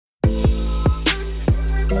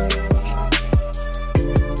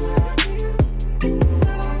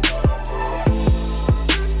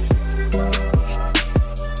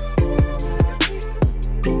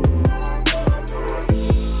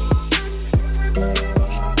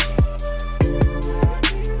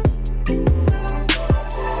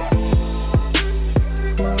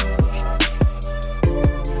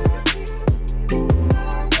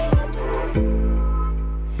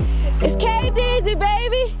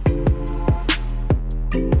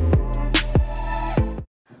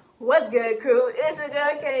good, crew? It's your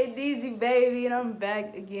girl KDZ, baby, and I'm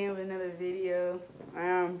back again with another video.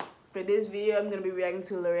 For this video, I'm gonna be reacting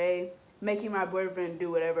to Larray, making my boyfriend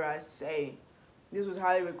do whatever I say. This was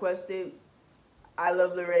highly requested. I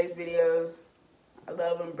love Larray's videos. I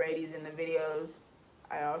love when Brady's in the videos.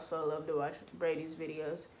 I also love to watch Brady's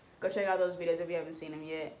videos. Go check out those videos if you haven't seen them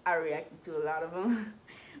yet. I reacted to a lot of them.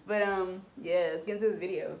 But yeah, let's get into this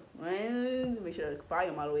video. Make sure the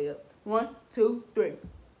volume all the way up. 1, 2, 3.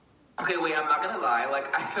 Okay, wait, I'm not gonna lie.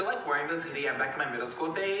 Like, I feel like wearing this hoodie, I'm back in my middle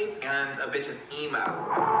school days, and a bitch is emo.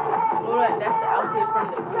 Well, that's the outfit from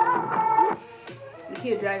the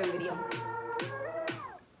Kid Dragon video.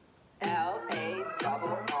 Larray.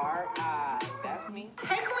 That's me.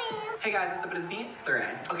 Hey, queens! Hey guys, what's up? It's me,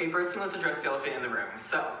 Larray. Okay, first thing, let's address the elephant in the room.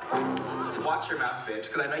 So, watch your mouth, bitch,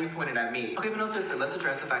 because I know you pointed at me. Okay, but no, seriously, let's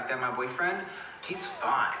address the fact that my boyfriend, he's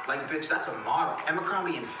fine. Like, bitch, that's a model.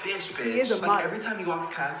 Abercrombie and Fish, bitch. He is a model. Like, every time he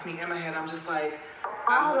walks past me, in my head, I'm just like,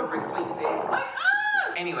 I want to Rick Fleet dick. Like,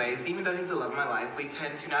 Anyways, even though he's the love of my life, we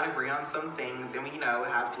tend to not agree on some things, and we,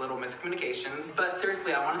 have little miscommunications. But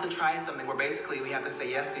seriously, I wanted to try something where basically we have to say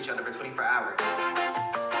yes to each other for 24 hours.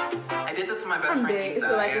 I did this with my best friend, Lisa, it's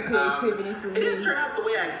like a creativity for me. It didn't turn out the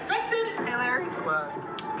way I expected. Hey, Larry. What?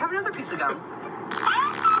 Have another piece of gum.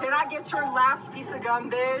 Can I get your last piece of gum,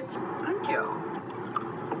 bitch? Thank you.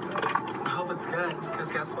 I hope it's good,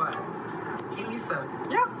 because guess what? Lisa,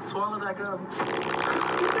 swallow that gum.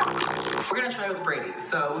 We're gonna try with Brady,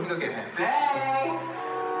 so let me go get him. Hey,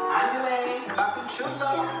 Andale, Papi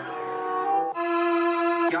Chulo.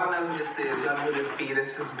 Y'all know who this is. Y'all know who this be.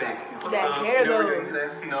 This is Beck. That hair, you know what we're though.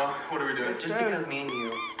 doing today? No, what are we doing? Just because me and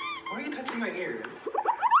you. Why are you touching my ears?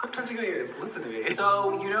 Stop touching my ears. Listen to me.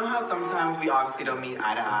 So, you know how sometimes we obviously don't meet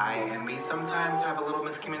eye to eye, and we sometimes have a little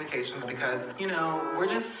miscommunications because, we're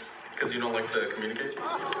just... Because you don't like to communicate?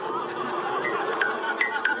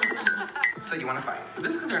 So you want to fight.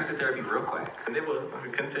 This could turn into therapy real quick. And it will.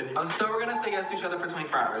 Continue. So we're going to say yes to each other for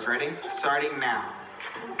 24 hours. Ready? Starting now.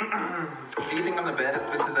 Do you think I'm the baddest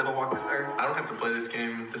bitch that's ever walked this earth? I don't have to play this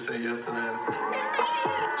game to say yes to that.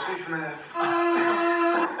 Shake some ass.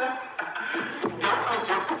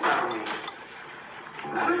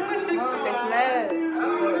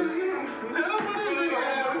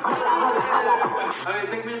 Okay,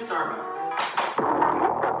 take me to Starbucks.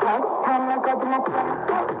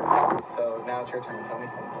 So now it's your turn. Tell me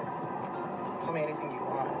something. Tell me anything you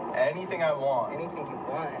want. Anything I want. Anything you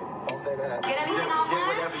want. Don't say that. Get anything I want? Get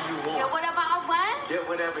whatever you want. Get whatever I want? Get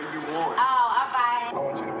whatever you want. Oh, alright. I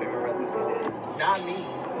want you to pay my rent this month. Not me.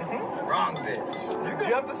 Wrong bitch.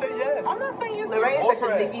 You have to say yes. I'm not saying yes. Larray is such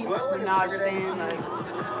a Nicki Do I look Minaj shit? fan.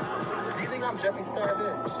 Do you think I'm Jeffree Star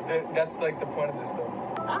bitch? That's like the point of this though.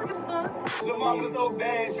 I don't give a fuck. The mom was so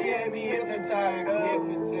bad, she had me hypnotized.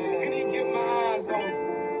 Can you get my eyes off?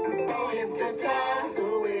 Oh, hypnotized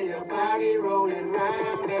the way your body rolling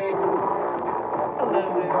round it. I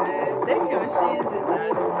love it, man. Their chemistry is just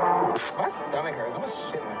My stomach hurts. I'm gonna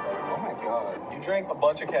shit myself. Oh my god. You drank a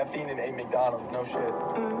bunch of caffeine and ate McDonald's. No shit.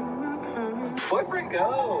 Boyfriend,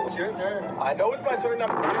 go. It's your turn. I know it's my turn now.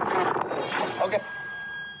 Okay.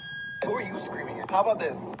 Who are you screaming at? How about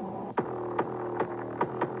this?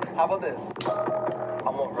 How about this? I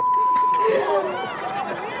want.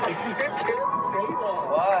 You can't say that.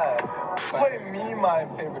 Why? Play me my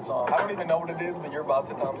favorite song. I don't even know what it is, but you're about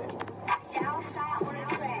to tell me.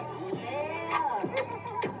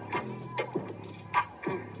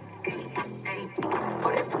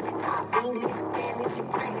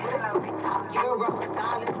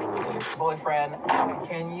 Boyfriend,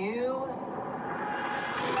 can you?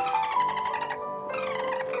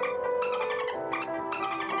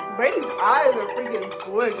 Brady's eyes are freaking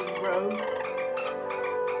gorgeous, bro.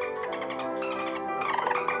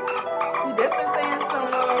 He definitely saying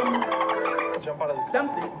some Jump out of the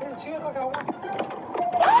something. She look like I want.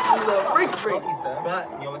 He's a freak, Brady. But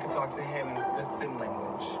you only can talk to him in the sim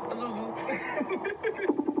language.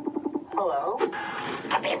 Hello?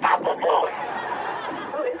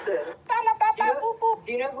 Who is this?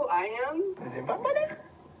 Do you know who I am? Is it my money?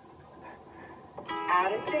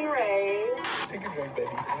 Addison Ray. Take a drink, baby.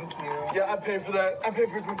 Thank you. Yeah, I paid for that. I paid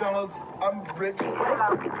for some McDonald's. I'm rich.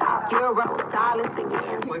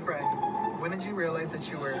 Boyfriend, when did you realize that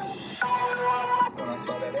you were... When I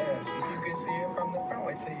saw that ass, you could see it from the front.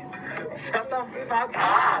 Wait till you see it. Shut the fuck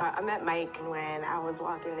up. I met Mike when I was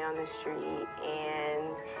walking down the street,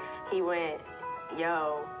 and he went,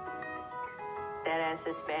 yo, that ass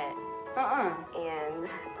is fat. And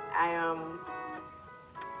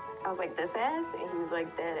I was like, this ass? And he was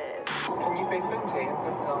like, that ass. Can you FaceTime James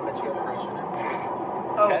and tell him that you have a crush on him?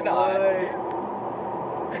 Oh, Cannot. Lord.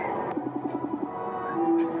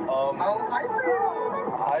 I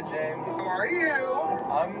Hi, James. How are you?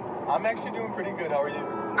 I'm actually doing pretty good. How are you?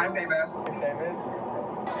 I'm famous. You're famous.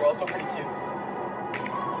 You're also pretty cute.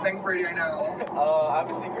 Thanks, Brady, I know. I have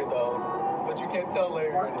a secret though, but you can't tell Larry.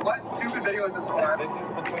 What stupid video is this for? This is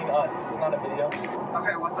between us. This is not a video.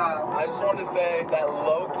 Okay, what's up? I just wanted to say that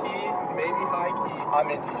low key, maybe high key, I'm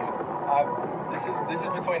into you. This is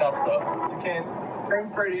between us though. You can't.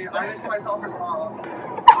 Thanks, Brady. I'm into myself as well.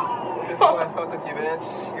 This is why I fuck with you,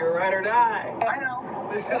 bitch. You're a ride or die. I know.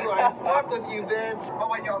 This is why I fuck with you, bitch. Oh,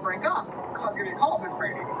 wait, y'all break up. I'll give you a call, Miss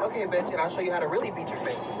Brady. Okay, bitch, and I'll show you how to really beat your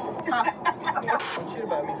face. Don't shit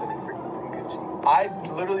about me something from Gucci. I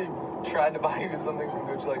literally tried to buy you something from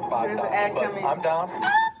Gucci like 5 There's an times, ad but coming. I'm down.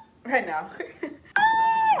 Right now.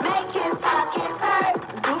 Make his pockets hurt.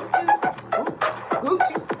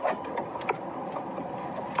 Gucci.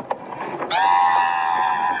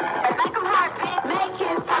 Make him hurt, bitch. Make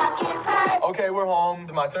his pockets hurt. Okay, we're home. Is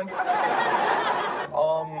it my turn?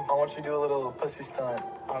 I want you to do a little pussy stunt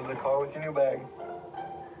out of the car with your new bag.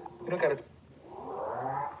 You don't gotta.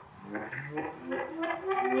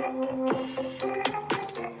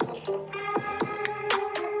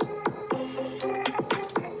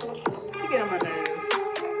 You get on my nerves.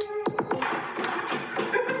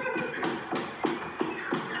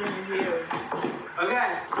 Give me heels. Okay.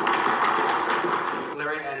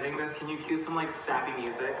 Larry, editing this, can you cue some like sappy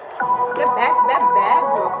music? That bag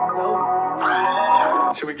was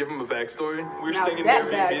dope. Should we give him a backstory? We were Now staying in that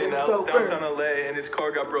Airbnb bag in is dope. downtown LA, and his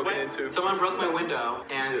car got broken into. Someone broke my window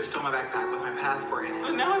and stole my backpack with my passport in it.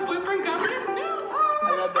 But now my boyfriend got it.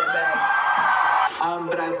 I love that bag.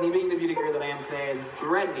 But as me being the beauty guru that I am today and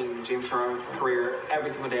threatening James Charles' career every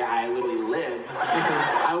single day I literally live,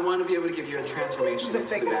 I want to be able to give you a transformation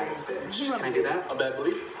into the baddest bitch. Can I do that? A bad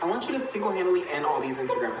belief? I want you to single-handedly end all these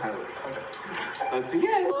Instagram posts. Okay. Let's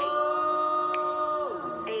begin.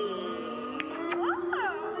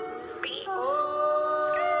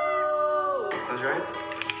 Close your eyes.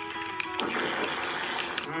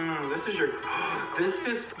 This is your. This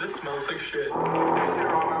fits. This smells like shit. You're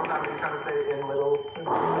wrong time you're trying to say in little.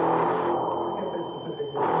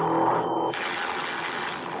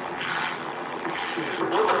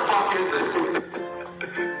 What the fuck is this?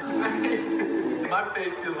 My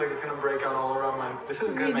face feels like it's gonna break out all around my. This is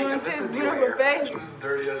You good doing makeup. to This his is beautiful beautiful face? This is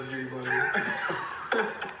dirty as beauty blender.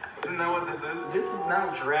 Isn't that what this is? This is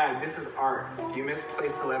not drag. This is art. You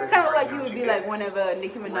misplaced the letters. Kind of like you would be like one of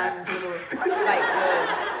Nicki Minaj's little like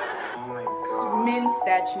Oh my god. men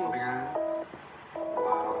statues.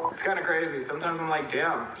 Wow. It's kind of crazy. Sometimes I'm like,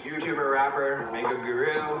 damn. YouTuber, rapper, makeup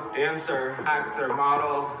guru, dancer, actor,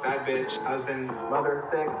 model, bad bitch, husband, mother,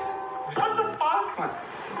 sex. What the fuck? Come on.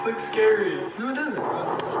 This looks scary. No, it doesn't.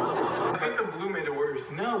 I think the blue made it worse.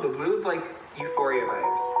 No, the blue is like euphoria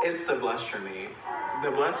vibes. It's the blush for me. The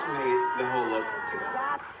blush made the whole look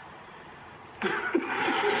together.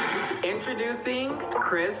 Introducing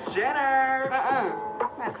Kris Jenner.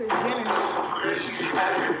 Not Kris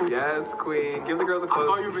Jenner. Yes, queen. Give the girls a I thought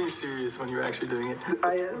close. you were being serious when you were actually doing it.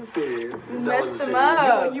 I am serious. You messed them You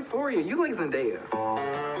up. like euphoria. You like Zendaya.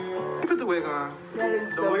 Put the wig on. That is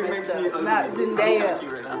The so wig messed makes me up. ugly. Not I'm Zendaya.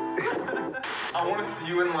 cute right now. I want to see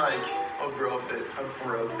you in like a bro fit. A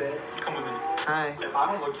bro fit. Come with me. Hi. If I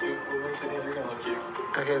don't look cute, who makes you think you're gonna look cute?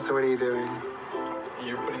 Okay, so what are you doing?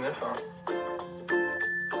 You're putting this on.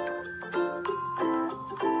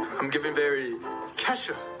 I'm giving very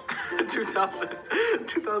Kesha.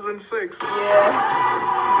 2006. Yeah.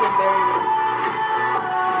 It's a very.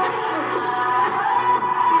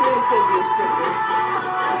 He really could be a stripper.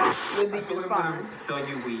 Would be just fine. So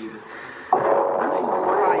you weed. She's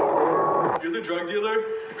fire. You're the drug dealer,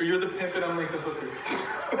 or you're the pimp and I'm like the hooker.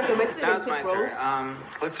 So basically, they That's switch my roles. turn.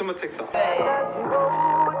 Let's film a TikTok.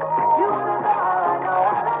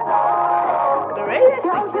 Larray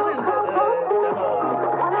actually killing the whole.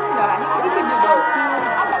 No, he can do both.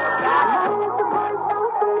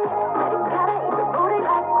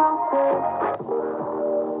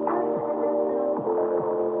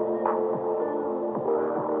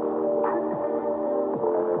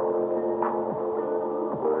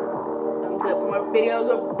 Thumbs up for more videos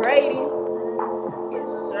with Brady. Yes,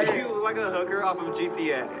 sir. You look like a hooker off of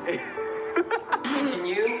GTA. Can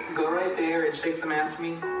you go right there and shake some ass for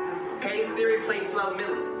me? Hey Siri, play Flow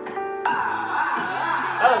Millie.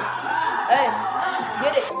 Oh, hey,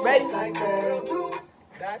 get it, ready?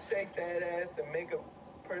 Not shake that ass and make a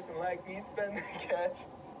person like me spend the cash.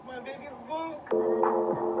 My biggest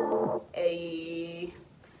book. Hey.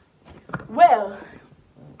 Well,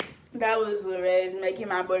 that was Larray's making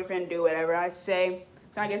my boyfriend do whatever I say.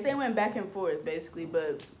 So I guess they went back and forth basically,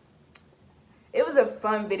 but it was a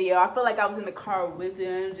fun video. I felt like I was in the car with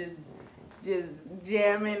him, just just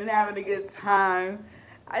jamming and having a good time.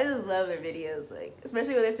 I just love their videos, like,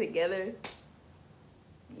 especially when they're together.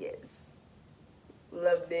 Yes.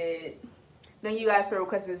 Loved it. Thank you guys for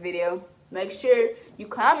requesting this video. Make sure you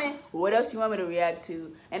comment what else you want me to react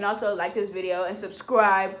to. And also like this video and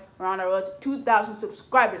subscribe. We're on our road to 2,000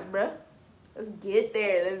 subscribers, bruh. Let's get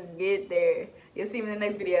there. Let's get there. You'll see me in the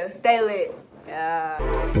next video. Stay lit.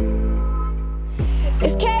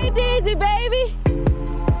 It's KDZ, baby.